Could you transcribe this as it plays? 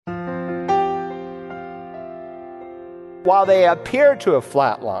While they appear to have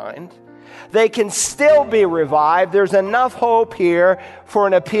flatlined, they can still be revived. There's enough hope here for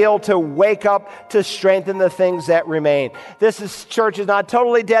an appeal to wake up, to strengthen the things that remain. Church is not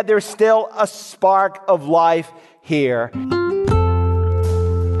totally dead. There's still a spark of life here.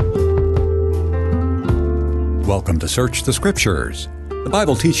 Welcome to Search the Scriptures, the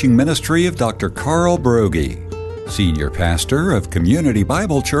Bible teaching ministry of Dr. Carl Broggi, Senior Pastor of Community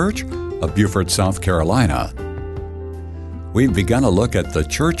Bible Church of Beaufort, South Carolina. We've begun a look at the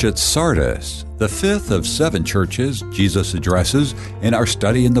church at Sardis, the fifth of 7 churches Jesus addresses in our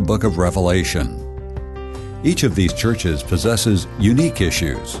study in the book of Revelation. Each of these churches possesses unique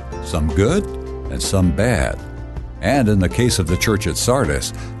issues, some good and some bad. And in the case of the church at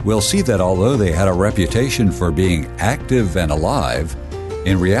Sardis, we'll see that although they had a reputation for being active and alive,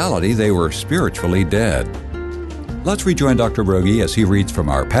 in reality they were spiritually dead. Let's rejoin Dr. Broggi as he reads from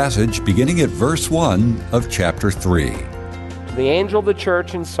our passage beginning at verse 1 of chapter 3. The angel of the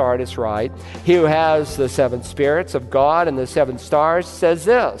church in Sardis write, he who has the 7 spirits of God and the 7 stars says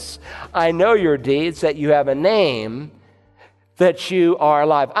this, I know your deeds, that you have a name, that you are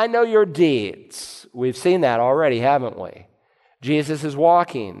alive. I know your deeds. We've seen that already, haven't we? Jesus is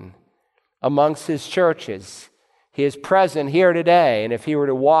walking amongst his churches. He is present here today, and if he were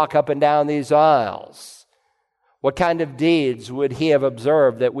to walk up and down these aisles, what kind of deeds would he have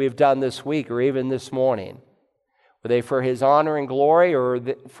observed that we've done this week or even this morning? Were they for his honor and glory, or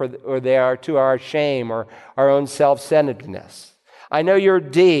they are to our shame or our own self-centeredness? I know your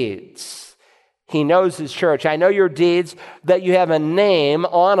deeds. He knows his church. I know your deeds, that you have a name,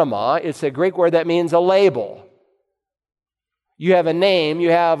 onoma. It's a Greek word that means a label. You have a name, you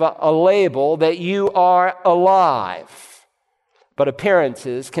have a label that you are alive. But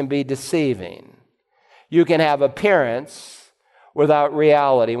appearances can be deceiving. You can have appearance without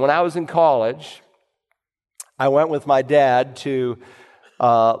reality. When I was in college, I went with my dad to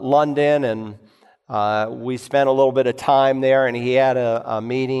London, and we spent a little bit of time there, and he had a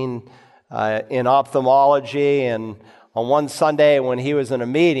meeting in ophthalmology. And on one Sunday when he was in a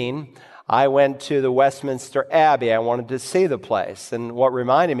meeting, I went to the Westminster Abbey. I wanted to see the place. And what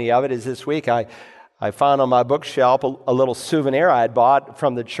reminded me of it is this week I found on my bookshelf a little souvenir I had bought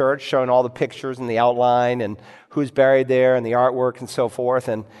from the church showing all the pictures and the outline and who's buried there and the artwork and so forth.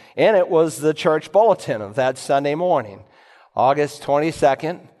 And it was the church bulletin of that Sunday morning, August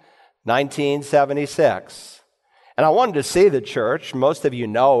 22nd, 1976. And I wanted to see the church. Most of you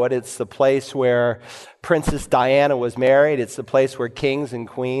know it. It's the place where Princess Diana was married. It's the place where kings and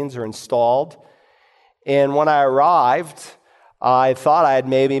queens are installed. And when I arrived, I thought I had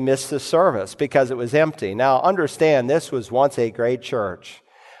maybe missed the service because it was empty. Now, understand, this was once a great church.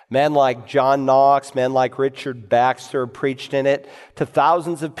 Men like John Knox, men like Richard Baxter preached in it to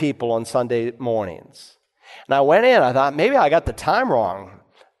thousands of people on Sunday mornings. And I went in, I thought, maybe I got the time wrong.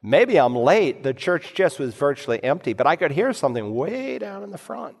 Maybe I'm late. The church just was virtually empty, but I could hear something way down in the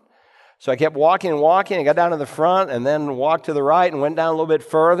front. So I kept walking and got down to the front and then walked to the right and went down a little bit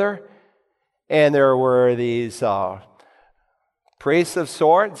further. And there were these priests of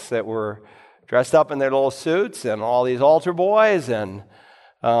sorts that were dressed up in their little suits and all these altar boys and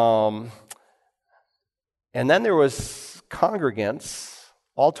then there was congregants,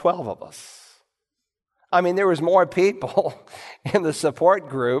 all 12 of us. I mean, there was more people in the support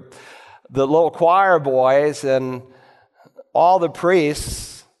group, the little choir boys and all the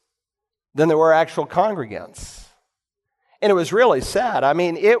priests than there were actual congregants. And it was really sad. I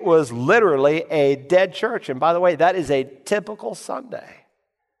mean, it was literally a dead church. And by the way, that is a typical Sunday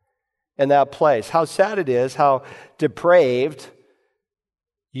in that place. How sad it is, how depraved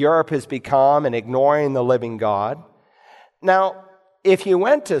Europe has become in ignoring the living God. Now, if you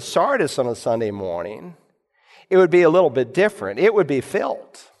went to Sardis on a Sunday morning, it would be a little bit different. It would be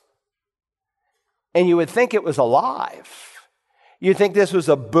filled. And you would think it was alive. You'd think this was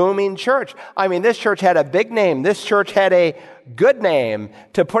a booming church. I mean, this church had a big name. This church had a good name.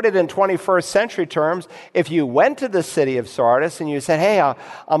 To put it in 21st century terms, if you went to the city of Sardis and you said, hey,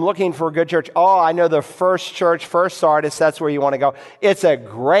 I'm looking for a good church. Oh, I know the first church, First Sardis, that's where you want to go. It's a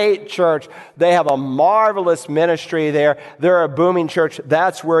great church. They have a marvelous ministry there. They're a booming church.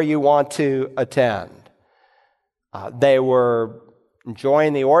 That's where you want to attend. They were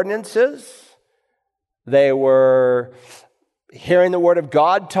enjoying the ordinances. They were hearing the Word of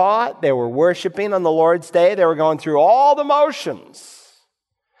God taught. They were worshiping on the Lord's Day. They were going through all the motions.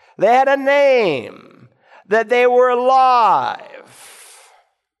 They had a name, that they were alive.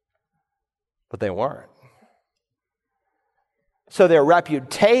 But they weren't. So their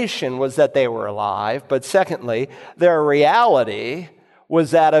reputation was that they were alive, but secondly, their reality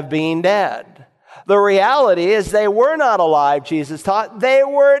was that of being dead. The reality is they were not alive, Jesus taught. They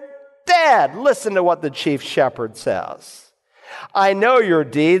were dead. Listen to what the chief shepherd says. I know your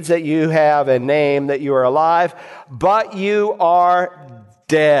deeds, that you have a name, that you are alive, but you are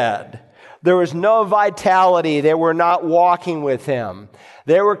dead. There was no vitality. They were not walking with him.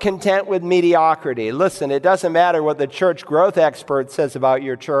 They were content with mediocrity. Listen, it doesn't matter what the church growth expert says about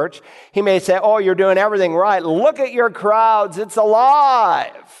your church. He may say, oh, you're doing everything right. Look at your crowds. It's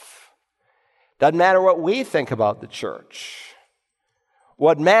alive. Doesn't matter what we think about the church.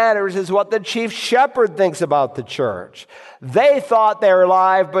 What matters is what the chief shepherd thinks about the church. They thought they were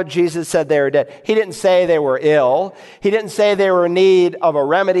alive, but Jesus said they were dead. He didn't say they were ill. He didn't say they were in need of a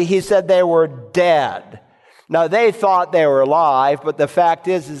remedy. He said they were dead. Now, they thought they were alive, but the fact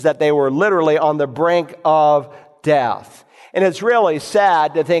is that they were literally on the brink of death. And it's really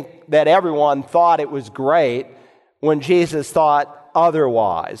sad to think that everyone thought it was great when Jesus thought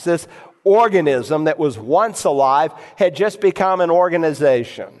otherwise. This organism that was once alive had just become an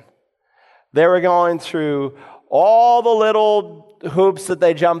organization. They were going through all the little hoops that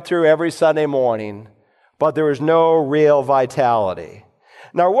they jumped through every Sunday morning, but there was no real vitality.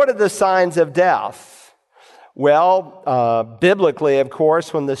 Now, what are the signs of death? Well, biblically, of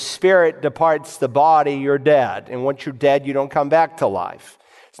course, when the spirit departs the body, you're dead. And once you're dead, you don't come back to life.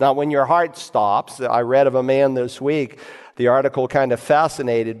 It's not when your heart stops. I read of a man this week. The article kind of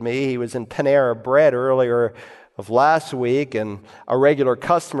fascinated me. He was in Panera Bread earlier of last week, and a regular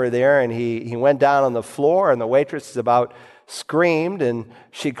customer there, and he went down on the floor, and the waitress about screamed, and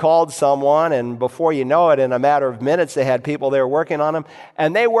she called someone, and before you know it, in a matter of minutes, they had people there working on him,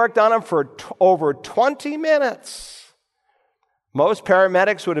 and they worked on him for over 20 minutes. Most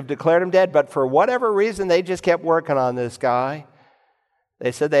paramedics would have declared him dead, but for whatever reason, they just kept working on this guy.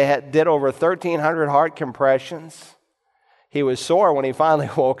 They said they did over 1,300 heart compressions. He was sore when he finally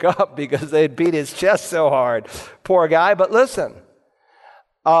woke up because they'd beat his chest so hard. Poor guy. But listen,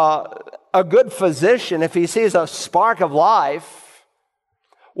 a good physician, if he sees a spark of life,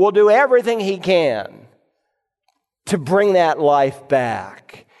 will do everything he can to bring that life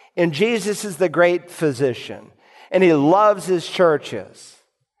back. And Jesus is the great physician, and he loves his churches.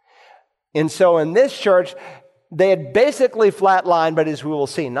 And so in this church, they had basically flatlined, but as we will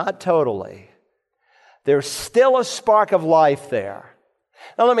see, not totally. There's still a spark of life there.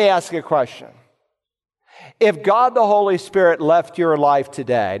 Now let me ask you a question. If God the Holy Spirit left your life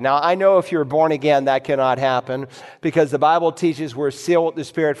today, now I know if you're born again that cannot happen because the Bible teaches we're sealed with the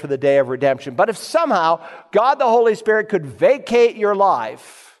Spirit for the day of redemption. But if somehow God the Holy Spirit could vacate your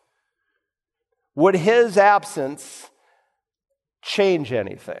life, would his absence change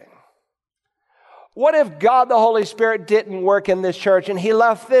anything? What if God the Holy Spirit didn't work in this church and he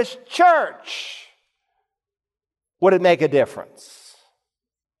left this church? Would it make a difference?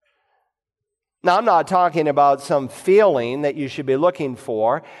 Now, I'm not talking about some feeling that you should be looking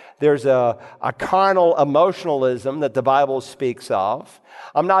for. There's a carnal emotionalism that the Bible speaks of.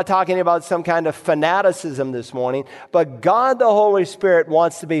 I'm not talking about some kind of fanaticism this morning, but God the Holy Spirit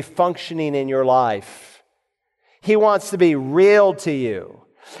wants to be functioning in your life. He wants to be real to you.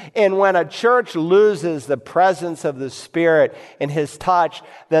 And when a church loses the presence of the Spirit and his touch,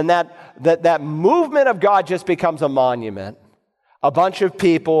 then that movement of God just becomes a monument. A bunch of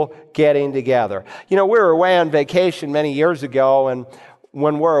people getting together. You know, we were away on vacation many years ago, and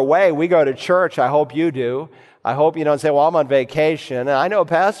when we're away, we go to church. I hope you do. I hope you don't say, well, I'm on vacation. And I know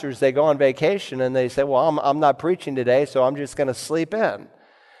pastors, they go on vacation, and they say, well, I'm not preaching today, so I'm just going to sleep in.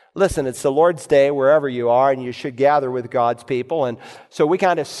 Listen, it's the Lord's Day wherever you are, and you should gather with God's people. And so we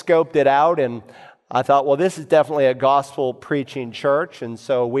kind of scoped it out, and I thought, well, this is definitely a gospel preaching church, and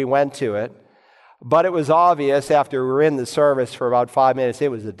so we went to it. But it was obvious after we were in the service for about 5 minutes, it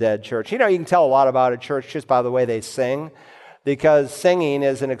was a dead church. You know, you can tell a lot about a church just by the way they sing, because singing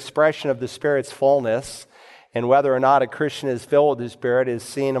is an expression of the Spirit's fullness. And whether or not a Christian is filled with the Spirit is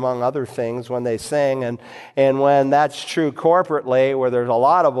seen among other things when they sing. And when that's true corporately, where there's a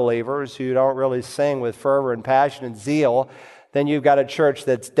lot of believers who don't really sing with fervor and passion and zeal, then you've got a church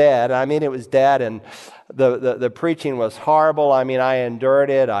that's dead. I mean, it was dead, and the preaching was horrible. I mean, I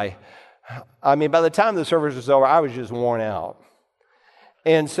endured it. I mean, by the time the service was over, I was just worn out.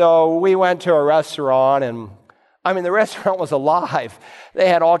 And so we went to a restaurant, and I mean, the restaurant was alive. They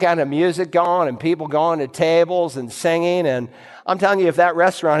had all kind of music going and people going to tables and singing. And I'm telling you, if that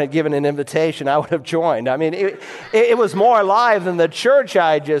restaurant had given an invitation, I would have joined. I mean, it was more alive than the church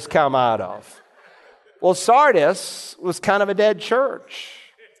I had just come out of. Well, Sardis was kind of a dead church.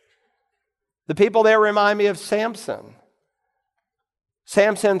 The people there remind me of Samson.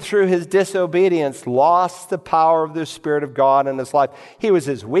 Samson, through his disobedience, lost the power of the Spirit of God in his life. He was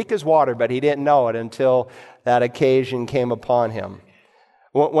as weak as water, but he didn't know it until that occasion came upon him.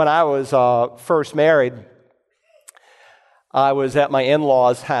 When I was first married, I was at my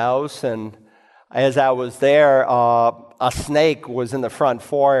in-laws' house, and as I was there, a snake was in the front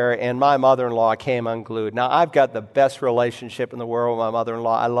foyer, and my mother-in-law came unglued. Now, I've got the best relationship in the world with my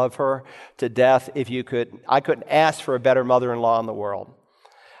mother-in-law. I love her to death. I couldn't ask for a better mother-in-law in the world.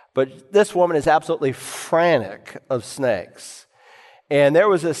 But this woman is absolutely frantic of snakes. And there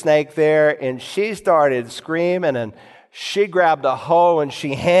was a snake there, and she started screaming, and she grabbed a hoe, and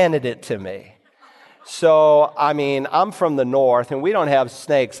she handed it to me. So, I mean, I'm from the north, and we don't have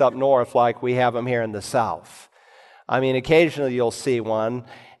snakes up north like we have them here in the south. I mean, occasionally you'll see one,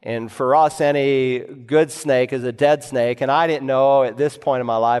 and for us, any good snake is a dead snake, and I didn't know at this point in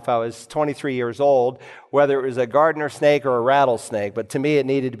my life, I was 23 years old, whether it was a gardener snake or a rattlesnake, but to me it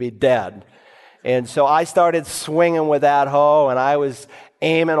needed to be dead. And so I started swinging with that hoe, and I was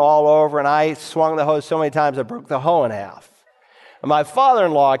aiming all over, and I swung the hoe so many times I broke the hoe in half. And my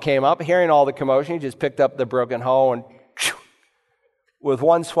father-in-law came up, hearing all the commotion. He just picked up the broken hoe, and with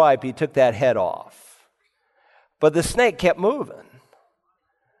one swipe, he took that head off. But the snake kept moving.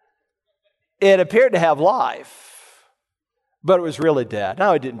 It appeared to have life, but it was really dead.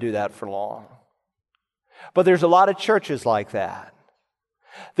 Now, it didn't do that for long. But there's a lot of churches like that.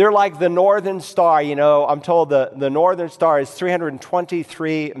 They're like the Northern Star. You know, I'm told the Northern Star is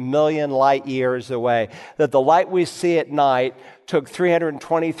 323 million light years away. That the light we see at night took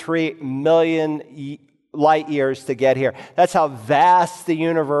 323 million light years to get here. That's how vast the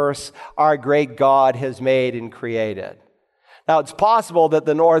universe our great God has made and created. Now, it's possible that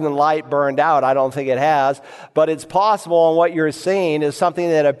the northern light burned out. I don't think it has. But it's possible, and what you're seeing is something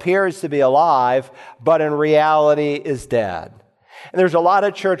that appears to be alive, but in reality is dead. And there's a lot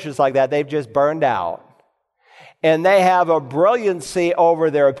of churches like that. They've just burned out. And they have a brilliancy over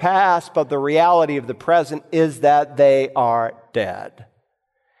their past, but the reality of the present is that they are dead.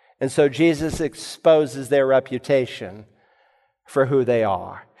 And so Jesus exposes their reputation for who they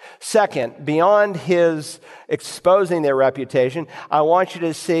are. Second, beyond his exposing their reputation, I want you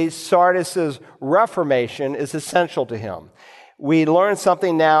to see Sardis's reformation is essential to him. We learn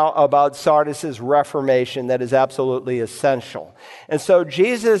something now about Sardis's reformation that is absolutely essential. And so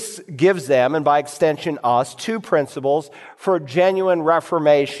Jesus gives them, and by extension us, two principles for genuine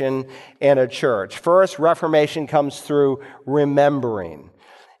reformation in a church. First, reformation comes through remembering.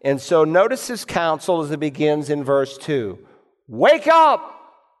 And so notice his counsel as it begins in verse 2. Wake up!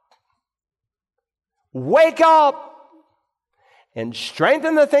 Wake up! And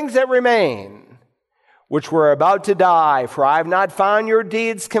strengthen the things that remain, which were about to die, for I have not found your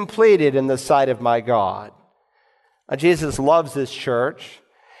deeds completed in the sight of my God. Now, Jesus loves this church,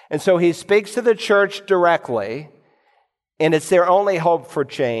 and so he speaks to the church directly, and it's their only hope for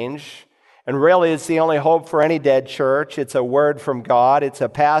change. And really, it's the only hope for any dead church. It's a word from God. It's a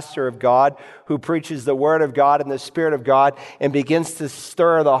pastor of God who preaches the word of God and the Spirit of God and begins to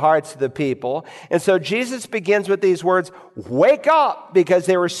stir the hearts of the people. And so Jesus begins with these words, wake up, because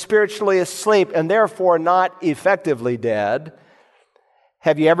they were spiritually asleep and therefore not effectively dead.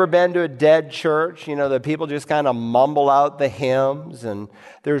 Have you ever been to a dead church? You know, the people just kind of mumble out the hymns and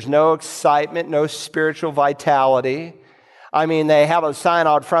there's no excitement, no spiritual vitality. I mean, they have a sign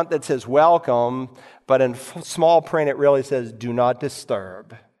out front that says welcome, but in small print it really says do not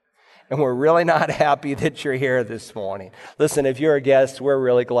disturb. And we're really not happy that you're here this morning. Listen, if you're a guest, we're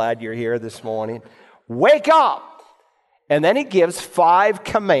really glad you're here this morning. Wake up! And then he gives 5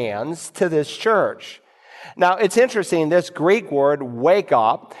 commands to this church. Now, it's interesting, this Greek word, wake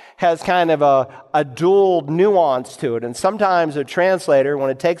up, has kind of a dual nuance to it. And sometimes a translator, when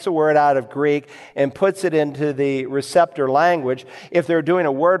it takes a word out of Greek and puts it into the receptor language, if they're doing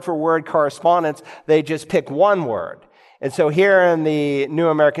a word-for-word correspondence, they just pick one word. And so here in the New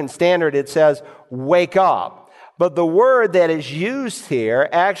American Standard, it says, wake up. But the word that is used here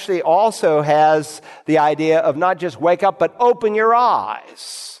actually also has the idea of not just wake up, but open your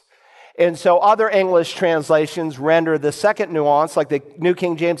eyes. And so other English translations render the second nuance, like the New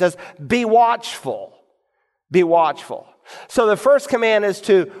King James says, be watchful. Be watchful. So the first command is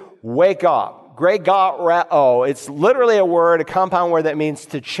to wake up. Gregareo. It's literally a word, a compound word that means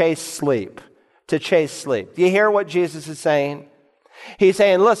to chase sleep. To chase sleep. Do you hear what Jesus is saying? He's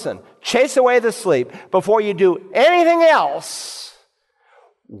saying, listen, chase away the sleep before you do anything else.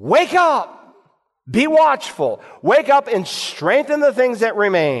 Wake up. Be watchful. Wake up and strengthen the things that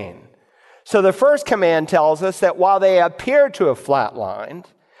remain. So the first command tells us that while they appear to have flatlined,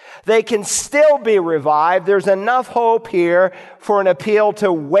 They can still be revived. There's enough hope here for an appeal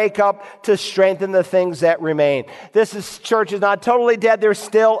to wake up, to strengthen the things that remain. Church is not totally dead. There's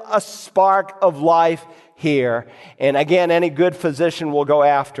still a spark of life here. And again, any good physician will go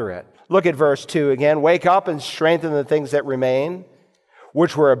after it. Look at verse 2 again. Wake up and strengthen the things that remain,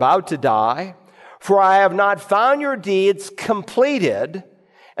 which were about to die. For I have not found your deeds completed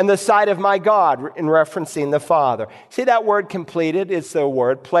in the sight of my God, in referencing the Father. See that word completed? It's the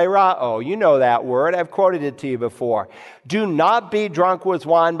word plerao. You know that word. I've quoted it to you before. Do not be drunk with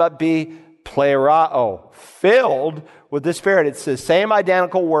wine, but be plerao, filled with the Spirit. It's the same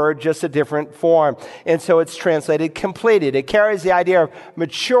identical word, just a different form. And so it's translated completed. It carries the idea of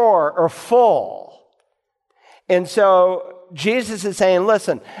mature or full. And so Jesus is saying,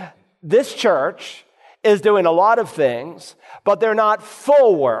 listen, this church is doing a lot of things, but they're not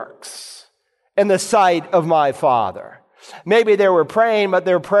full works in the sight of my Father. Maybe they were praying, but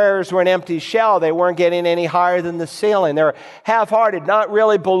their prayers were an empty shell. They weren't getting any higher than the ceiling. They were half-hearted, not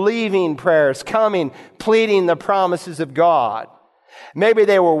really believing prayers, coming, pleading the promises of God. Maybe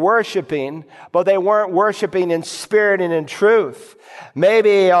they were worshiping, but they weren't worshiping in spirit and in truth.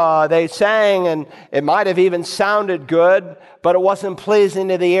 Maybe they sang, and it might have even sounded good, but it wasn't pleasing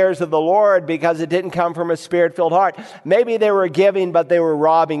to the ears of the Lord because it didn't come from a spirit-filled heart. Maybe they were giving, but they were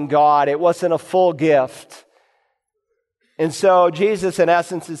robbing God. It wasn't a full gift. And so Jesus, in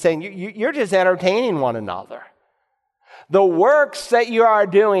essence, is saying, you're just entertaining one another. The works that you are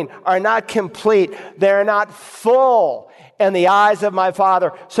doing are not complete. They're not full in the eyes of my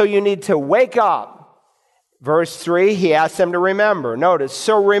Father. So you need to wake up. Verse 3, he asks them to remember. Notice,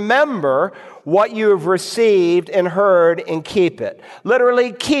 so remember what you have received and heard and keep it.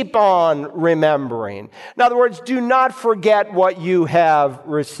 Literally, keep on remembering. In other words, do not forget what you have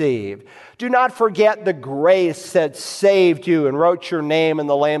received. Do not forget the grace that saved you and wrote your name in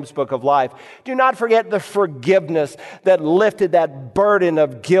the Lamb's Book of Life. Do not forget the forgiveness that lifted that burden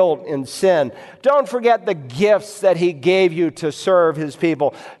of guilt and sin. Don't forget the gifts that He gave you to serve His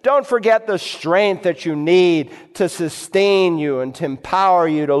people. Don't forget the strength that you need to sustain you and to empower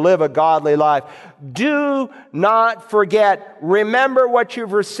you to live a godly life. Do not forget. Remember what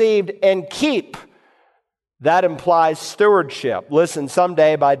you've received and keep. That implies stewardship. Listen,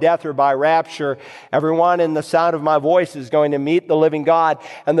 someday by death or by rapture, everyone in the sound of my voice is going to meet the living God.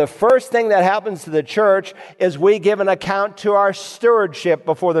 And the first thing that happens to the church is we give an account to our stewardship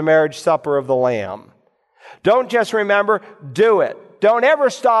before the marriage supper of the Lamb. Don't just remember, do it. Don't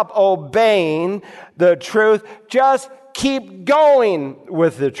ever stop obeying the truth. Just keep going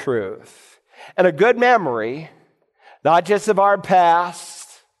with the truth. And a good memory, not just of our past,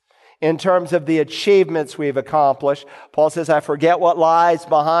 in terms of the achievements we've accomplished. Paul says, I forget what lies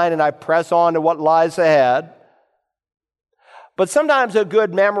behind and I press on to what lies ahead. But sometimes a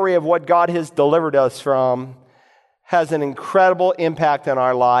good memory of what God has delivered us from has an incredible impact on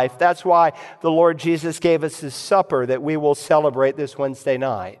our life. That's why the Lord Jesus gave us His supper that we will celebrate this Wednesday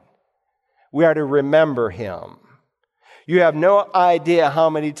night. We are to remember Him. You have no idea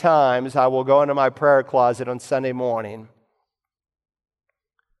how many times I will go into my prayer closet on Sunday morning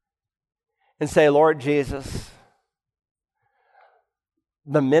and say, Lord Jesus,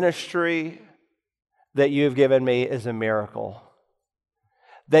 the ministry that you've given me is a miracle.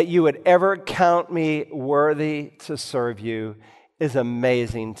 That you would ever count me worthy to serve you is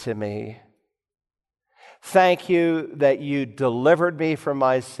amazing to me. Thank you that you delivered me from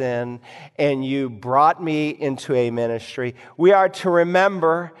my sin and you brought me into a ministry. We are to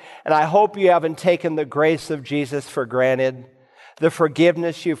remember, and I hope you haven't taken the grace of Jesus for granted. The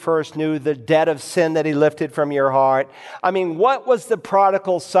forgiveness you first knew, the debt of sin that He lifted from your heart. I mean, what was the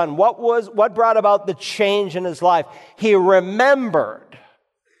prodigal son? What brought about the change in his life? He remembered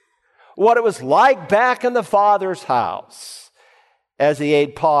what it was like back in the Father's house as he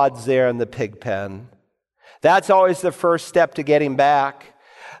ate pods there in the pig pen. That's always the first step to getting back.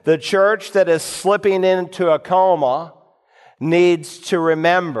 The church that is slipping into a coma needs to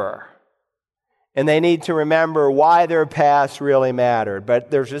remember. And they need to remember why their past really mattered. But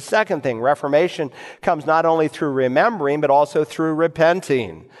there's a second thing. Reformation comes not only through remembering, but also through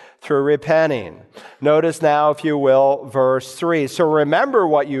repenting. Notice now, if you will, verse 3. So remember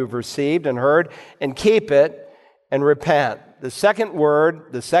what you've received and heard, and keep it, and repent. The second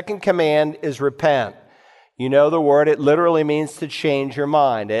word, the second command is repent. You know the word, it literally means to change your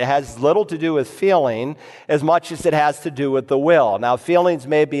mind. It has little to do with feeling as much as it has to do with the will. Now, feelings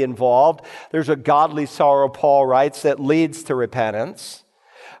may be involved. There's a godly sorrow, Paul writes, that leads to repentance,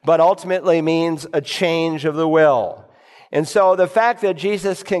 but ultimately means a change of the will. And so the fact that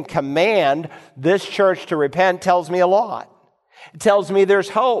Jesus can command this church to repent tells me a lot. It tells me there's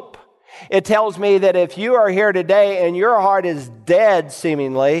hope. It tells me that if you are here today and your heart is dead,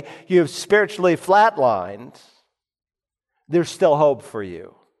 seemingly, you've spiritually flatlined, there's still hope for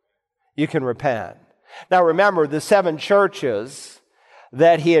you. You can repent. Now remember, the 7 churches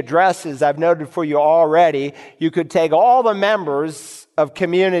that he addresses, I've noted for you already, you could take all the members of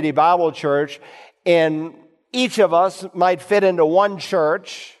Community Bible Church, and each of us might fit into one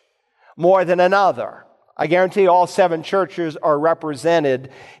church more than another. I guarantee all 7 churches are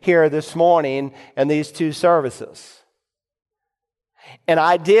represented here this morning in these 2 services. And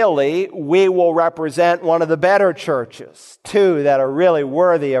ideally, we will represent one of the better churches, 2 that are really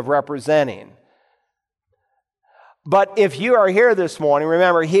worthy of representing. But if you are here this morning,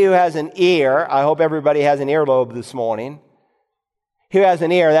 remember, he who has an ear, I hope everybody has an earlobe this morning. He who has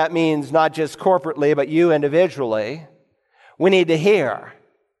an ear, that means not just corporately, but you individually. We need to hear.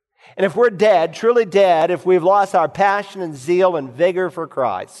 And if we're dead, truly dead, if we've lost our passion and zeal and vigor for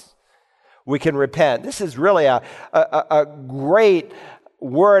Christ, we can repent. This is really a great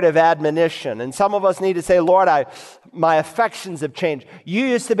word of admonition. And some of us need to say, Lord, my affections have changed. You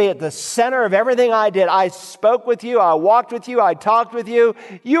used to be at the center of everything I did. I spoke with you. I walked with you. I talked with you.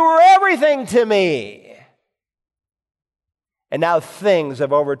 You were everything to me. And now things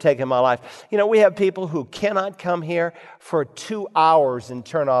have overtaken my life. You know, we have people who cannot come here for 2 hours and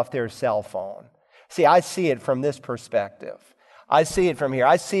turn off their cell phone. See, I see it from this perspective. I see it from here.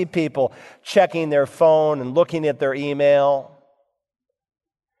 I see people checking their phone and looking at their email.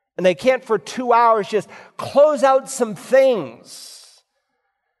 And they can't for 2 hours just close out some things.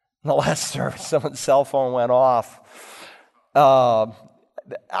 In the last service, someone's cell phone went off.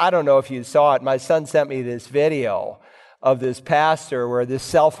 I don't know if you saw it. My son sent me this video of this pastor where this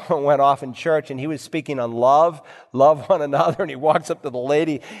cell phone went off in church, and he was speaking on love one another, and he walks up to the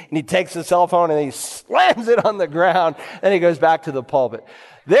lady and he takes the cell phone and he slams it on the ground, and he goes back to the pulpit.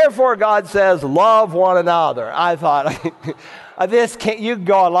 Therefore, God says, love one another. I thought, you can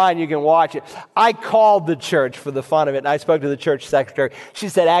go online, you can watch it. I called the church for the fun of it, and I spoke to the church secretary. She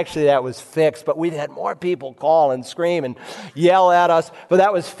said, actually, that was fixed, but we've had more people call and scream and yell at us, but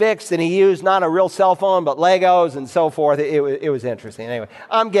that was fixed, and he used not a real cell phone, but Legos and so forth. It was interesting. Anyway,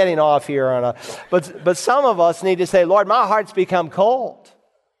 I'm getting off here but some of us need to say, Lord, my heart's become cold.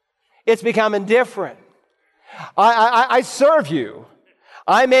 It's become indifferent. I serve you.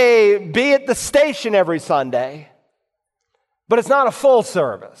 I may be at the station every Sunday, but it's not a full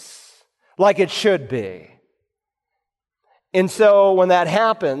service like it should be. And so when that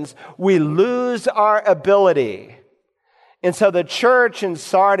happens, we lose our ability. And so the church in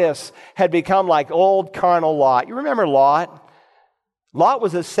Sardis had become like old carnal Lot. You remember Lot? Lot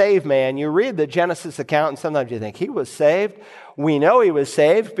was a saved man. You read the Genesis account and sometimes you think he was saved. We know he was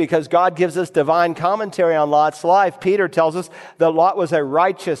saved because God gives us divine commentary on Lot's life. Peter tells us that Lot was a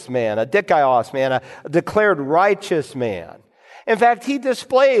righteous man, a dikaios man, a declared righteous man. In fact, he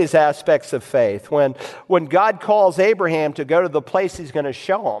displays aspects of faith. When God calls Abraham to go to the place he's going to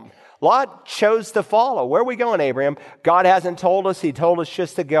show him, Lot chose to follow. Where are we going, Abraham? God hasn't told us. He told us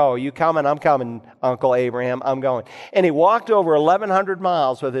just to go. You coming? I'm coming, Uncle Abraham. I'm going. And he walked over 1,100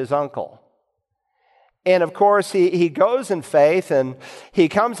 miles with his uncle. And of course, he goes in faith, and he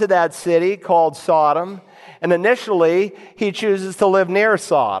comes to that city called Sodom. And initially, he chooses to live near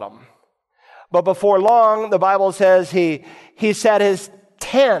Sodom. But before long, the Bible says he set his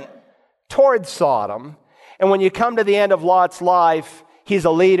tent towards Sodom. And when you come to the end of Lot's life, he's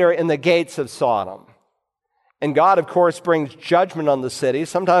a leader in the gates of Sodom. And God, of course, brings judgment on the city.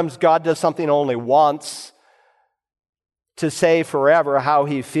 Sometimes God does something only once to say forever how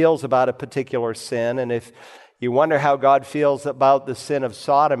he feels about a particular sin. And if you wonder how God feels about the sin of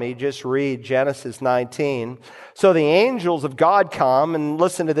sodomy, just read Genesis 19. So the angels of God come, and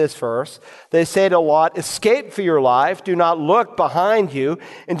listen to this verse. They say to Lot, escape for your life. Do not look behind you,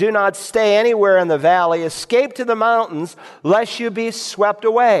 and do not stay anywhere in the valley. Escape to the mountains, lest you be swept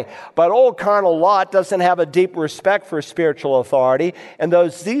away. But old carnal Lot doesn't have a deep respect for spiritual authority. And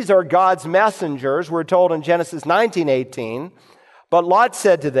these are God's messengers, we're told in Genesis 19:18. But Lot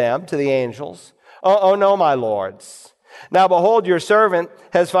said to them, to the angels, Oh, no, my lords. Now behold, your servant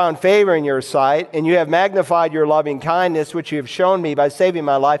has found favor in your sight, and you have magnified your loving kindness, which you have shown me by saving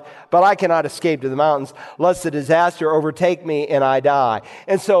my life, but I cannot escape to the mountains, lest the disaster overtake me and I die.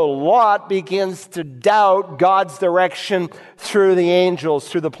 And so Lot begins to doubt God's direction through the angels,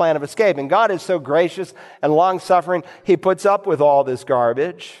 through the plan of escape. And God is so gracious and long-suffering, he puts up with all this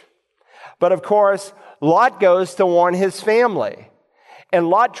garbage. But of course, Lot goes to warn his family. And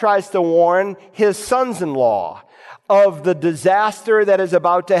Lot tries to warn his sons-in-law. of the disaster that is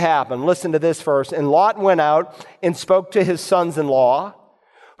about to happen. Listen to this verse. And Lot went out and spoke to his sons-in-law,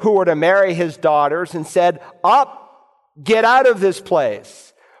 who were to marry his daughters, and said, "Up, get out of this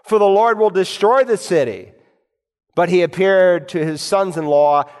place, for the Lord will destroy the city." But he appeared to his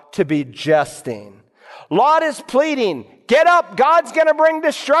sons-in-law to be jesting. Lot is pleading, "Get up, God's going to bring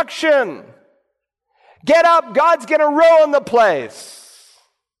destruction. Get up, God's going to ruin the place."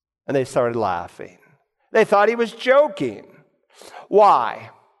 And they started laughing. They thought he was joking. Why?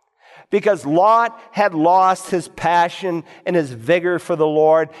 Because Lot had lost his passion and his vigor for the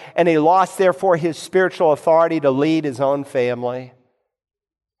Lord, and he lost, therefore, his spiritual authority to lead his own family.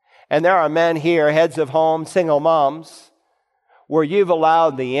 And there are men here, heads of home, single moms, where you've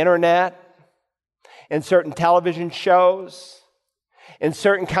allowed the internet and certain television shows and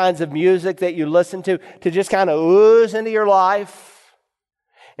certain kinds of music that you listen to just kind of ooze into your life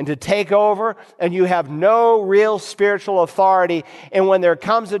and to take over, and you have no real spiritual authority. And when there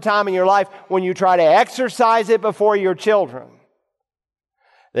comes a time in your life when you try to exercise it before your children,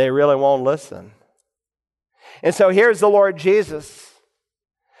 they really won't listen. And so here's the Lord Jesus,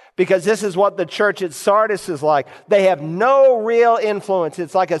 because this is what the church at Sardis is like. They have no real influence.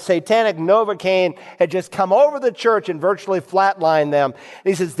 It's like a satanic Novocaine had just come over the church and virtually flatlined them.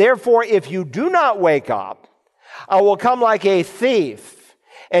 And he says, "Therefore, if you do not wake up, I will come like a thief,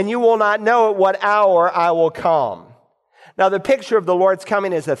 and you will not know at what hour I will come." Now, the picture of the Lord's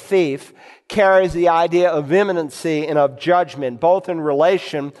coming as a thief carries the idea of imminency and of judgment, both in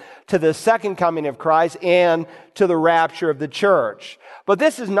relation to the second coming of Christ and to the rapture of the church. But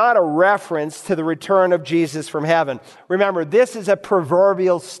this is not a reference to the return of Jesus from heaven. Remember, this is a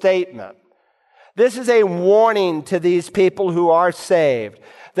proverbial statement. This is a warning to these people who are saved,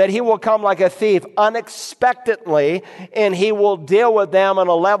 that he will come like a thief unexpectedly, and he will deal with them on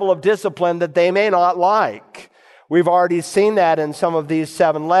a level of discipline that they may not like. We've already seen that in some of these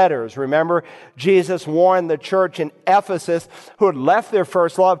 7 letters. Remember, Jesus warned the church in Ephesus, who had left their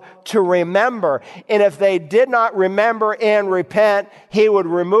first love, to remember. And if they did not remember and repent, he would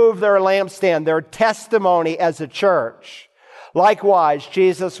remove their lampstand, their testimony as a church. Likewise,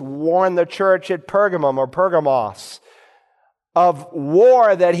 Jesus warned the church at Pergamum or Pergamos of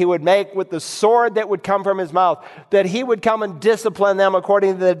war that he would make with the sword that would come from his mouth, that he would come and discipline them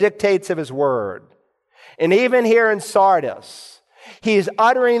according to the dictates of his word. And even here in Sardis, he's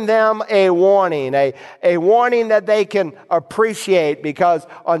uttering them a warning that they can appreciate, because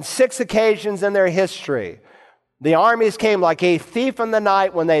on 6 occasions in their history, the armies came like a thief in the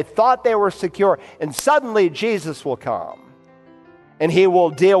night when they thought they were secure, and suddenly Jesus will come, and he will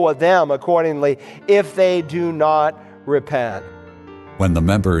deal with them accordingly if they do not repent. When the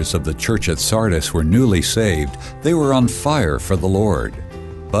members of the church at Sardis were newly saved, they were on fire for the Lord.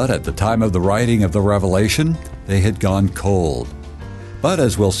 But at the time of the writing of the Revelation, they had gone cold. But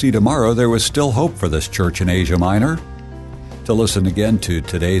as we'll see tomorrow, there was still hope for this church in Asia Minor. To listen again to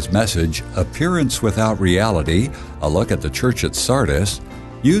today's message, Appearance Without Reality, a look at the church at Sardis,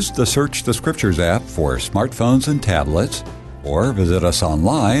 use the Search the Scriptures app for smartphones and tablets, or visit us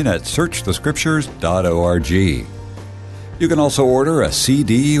online at searchthescriptures.org. You can also order a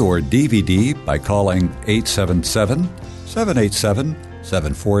CD or DVD by calling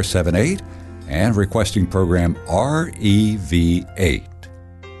 877-787-7478 and requesting program REV8.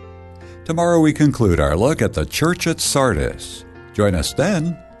 Tomorrow we conclude our look at the church at Sardis. Join us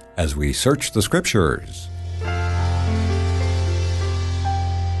then as we search the Scriptures.